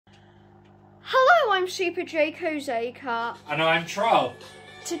Hello, I'm Super J Car. And I'm Troll.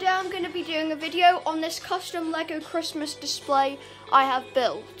 Today I'm going to be doing a video on this custom Lego Christmas display I have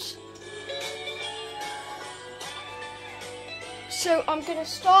built. So I'm going to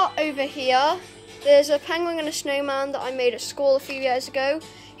start over here. There's a penguin and a snowman that I made at school a few years ago.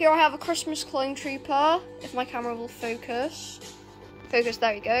 Here I have a Christmas clone trooper, if my camera will focus. Focus,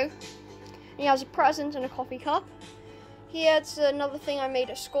 there you go. And he has a present and a coffee cup. Here's another thing I made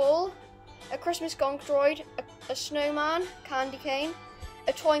at school. A Christmas gonk droid, a snowman, candy cane,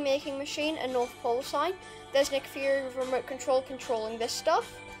 a toy making machine, a North Pole sign. There's Nick Fury with remote control controlling this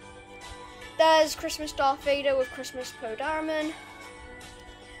stuff. There's Christmas Darth Vader with Christmas Poe Dameron.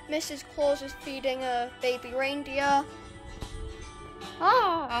 Mrs. Claus is feeding a baby reindeer.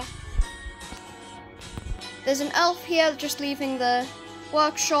 There's an elf here just leaving the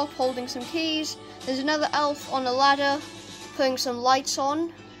workshop holding some keys. There's another elf on a ladder putting some lights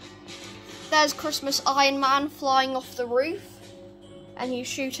on. There's Christmas Iron Man flying off the roof and he's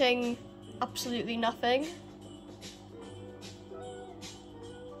shooting absolutely nothing.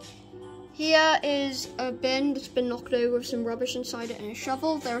 Here is a bin that's been knocked over with some rubbish inside it and a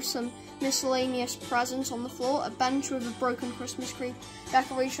shovel. There are some miscellaneous presents on the floor. A bench with a broken Christmas tree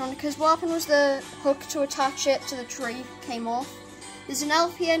decoration on it because what happened was the hook to attach it to the tree came off. There's an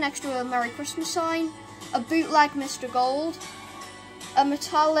elf here next to a Merry Christmas sign. A bootleg Mr. Gold. A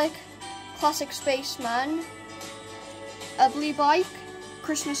metallic classic spaceman. A blue bike.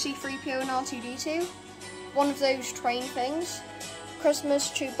 Christmas C-3PO and R2-D2. One of those train things. Christmas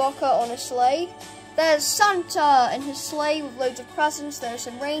Chewbacca on a sleigh. There's Santa and his sleigh with loads of presents. There's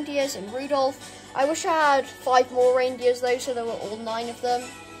some reindeers and Rudolph. I wish I had 5 more reindeers though, so there were all 9 of them.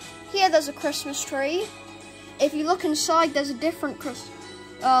 Here there's a Christmas tree. If you look inside, there's a different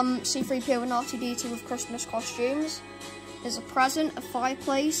C-3PO and R2-D2 with Christmas costumes. There's a present, a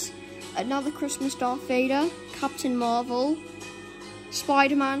fireplace, another Christmas Darth Vader, Captain Marvel,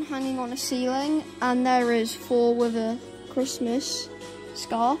 Spider-Man hanging on a ceiling, and there is Thor with a Christmas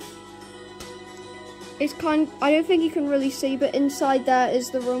scarf. It's I don't think you can really see, but inside there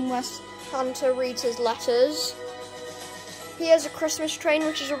is the room where Santa reads his letters. Here's a Christmas train,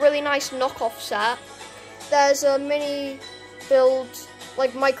 which is a really nice knockoff set. There's a mini build,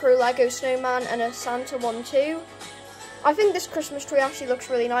 like micro Lego snowman and a Santa one too. I think this Christmas tree actually looks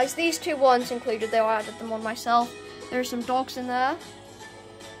really nice. These 2 weren't included though, I added them on myself. There are some dogs in there.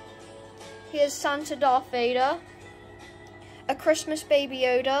 Here's Santa Darth Vader. A Christmas Baby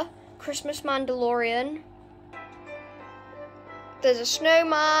Yoda, Christmas Mandalorian. There's a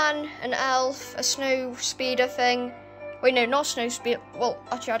snowman, an elf, a snow speeder thing. Wait, no, not snow speeder. Well,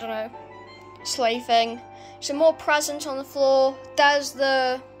 actually, I don't know. Sleigh thing. Some more presents on the floor. There's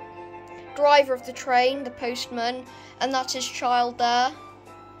the driver of the train, the postman, and that's his child there.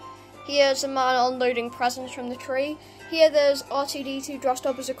 Here's a man unloading presents from the tree. Here there's R2-D2 dressed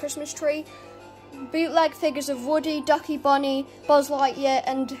up as a Christmas tree. Bootleg figures of Woody, Ducky Bunny, Buzz Lightyear,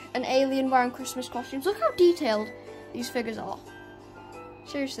 and an alien wearing Christmas costumes. Look how detailed these figures are.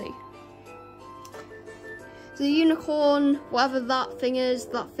 Seriously. The unicorn, whatever that thing is,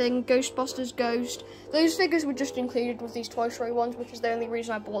 that thing, Ghostbusters Ghost. Those figures were just included with these Toy Story ones, which is the only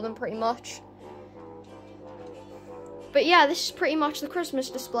reason I bought them pretty much. But yeah, this is pretty much the Christmas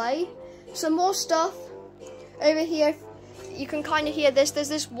display. Some more stuff over here. You can kind of hear this. There's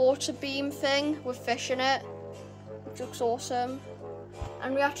this water beam thing with fish in it, which looks awesome.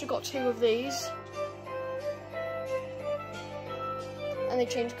 And we actually got 2 of these. And they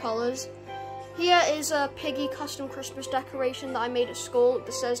change colours. Here is a Piggy custom Christmas decoration that I made at school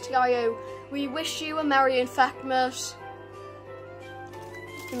that says, TIO, we wish you a Merry and Factmas.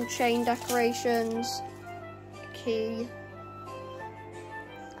 Some chain decorations. Key.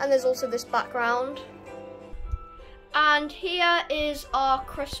 And there's also this background. And here is our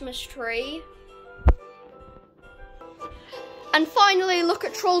Christmas tree. And finally, look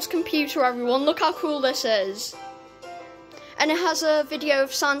at Troll's computer, everyone. Look how cool this is. And it has a video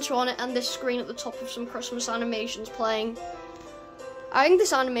of Santa on it and this screen at the top of some Christmas animations playing. I think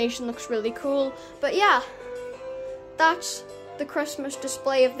this animation looks really cool. But yeah, that's the Christmas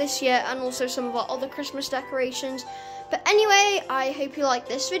display of this year and also some of our other Christmas decorations. But anyway, I hope you liked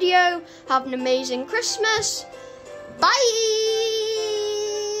this video. Have an amazing Christmas. Bye!